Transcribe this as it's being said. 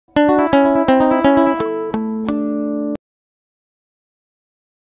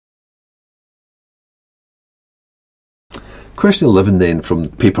Question 11 then from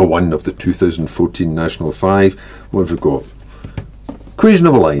paper 1 of the 2014 National 5. What have we got? Equation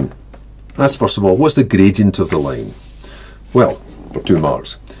of a line. Ask first of all, what's the gradient of the line? Well, for 2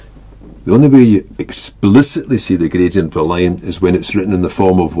 marks. The only way you explicitly see the gradient of a line is when it's written in the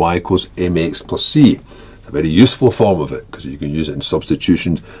form of y equals mx plus c. It's a very useful form of it because you can use it in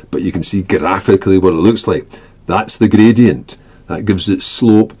substitutions, but you can see graphically what it looks like. That's the gradient. That gives it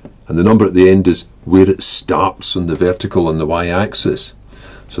slope, and the number at the end is where it starts on the vertical on the y-axis.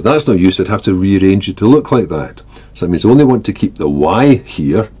 So that's no use. I'd have to rearrange it to look like that. So that means I only want to keep the y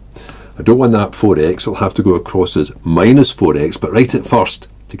here. I don't want that 4x. I'll have to go across as minus 4x, but write it first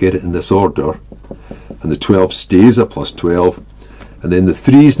to get it in this order. And the 12 stays a plus 12. And then the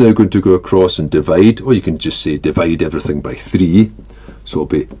 3 is now going to go across and divide, or you can just say divide everything by 3. So it'll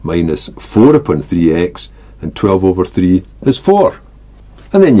be minus 4 upon 3x, and 12 over 3 is 4.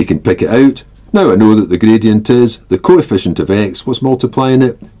 And then you can pick it out. Now I know that the gradient is the coefficient of x. What's multiplying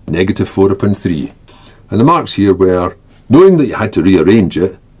it? Negative 4 upon 3. And the marks here were, knowing that you had to rearrange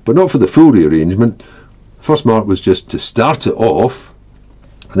it, but not for the full rearrangement. The first mark was just to start it off,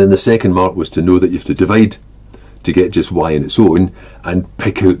 and then the second mark was to know that you have to divide to get just y in its own and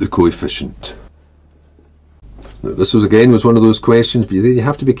pick out the coefficient. Now this was one of those questions, but you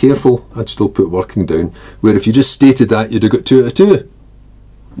have to be careful. I'd still put working down, where if you just stated that, you'd have got 2 out of 2.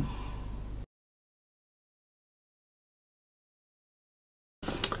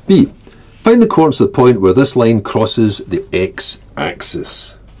 B. Find the coordinates of the point where this line crosses the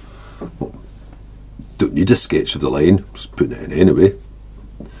x-axis. Well, don't need a sketch of the line, just putting it in anyway.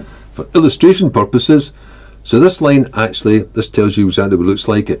 For illustration purposes, so this line actually, this tells you exactly what it looks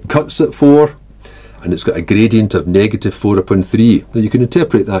like. It cuts at 4, and it's got a gradient of negative 4 upon 3. Now you can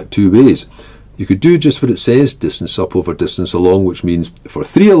interpret that 2 ways. You could do just what it says, distance up over distance along, which means for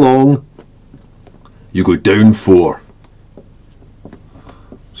 3 along, you go down 4.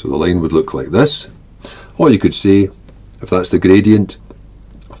 So the line would look like this. Or you could say, if that's the gradient,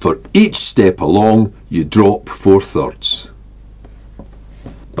 for each step along, you drop 4/3.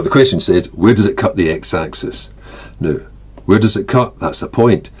 But the question says, where did it cut the x-axis? Now, where does it cut? That's the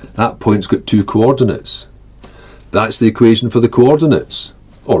point. That point's got 2 coordinates. That's the equation for the coordinates.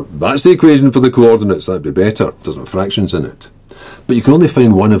 Or that's the equation for the coordinates. That'd be better. It doesn't have fractions in it. But you can only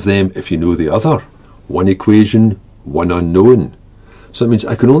find one of them if you know the other. One equation, one unknown. So it means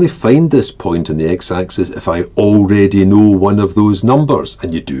I can only find this point on the x-axis if I already know one of those numbers.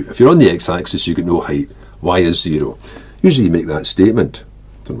 And you do. If you're on the x-axis, you get no height. Y is 0. Usually you make that statement.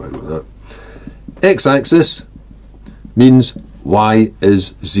 Don't worry about that. X-axis means y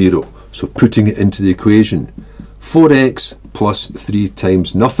is 0. So putting it into the equation. 4x plus 3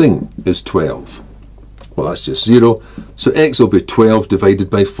 times nothing is 12. Well, that's just 0. So x will be 12 divided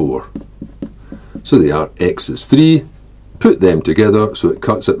by 4. So they are. X is 3. Put them together, so it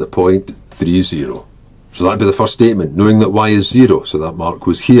cuts at the point 3, 0. So that'd be the first statement, knowing that y is 0, so that mark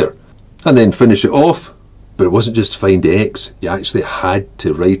was here. And then finish it off, but it wasn't just find x, you actually had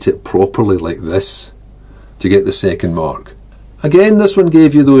to write it properly like this to get the second mark. Again, this one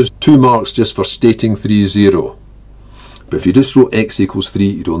gave you those 2 marks just for stating 3, 0. But if you just wrote x equals 3,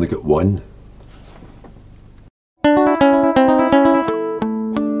 you'd only get 1.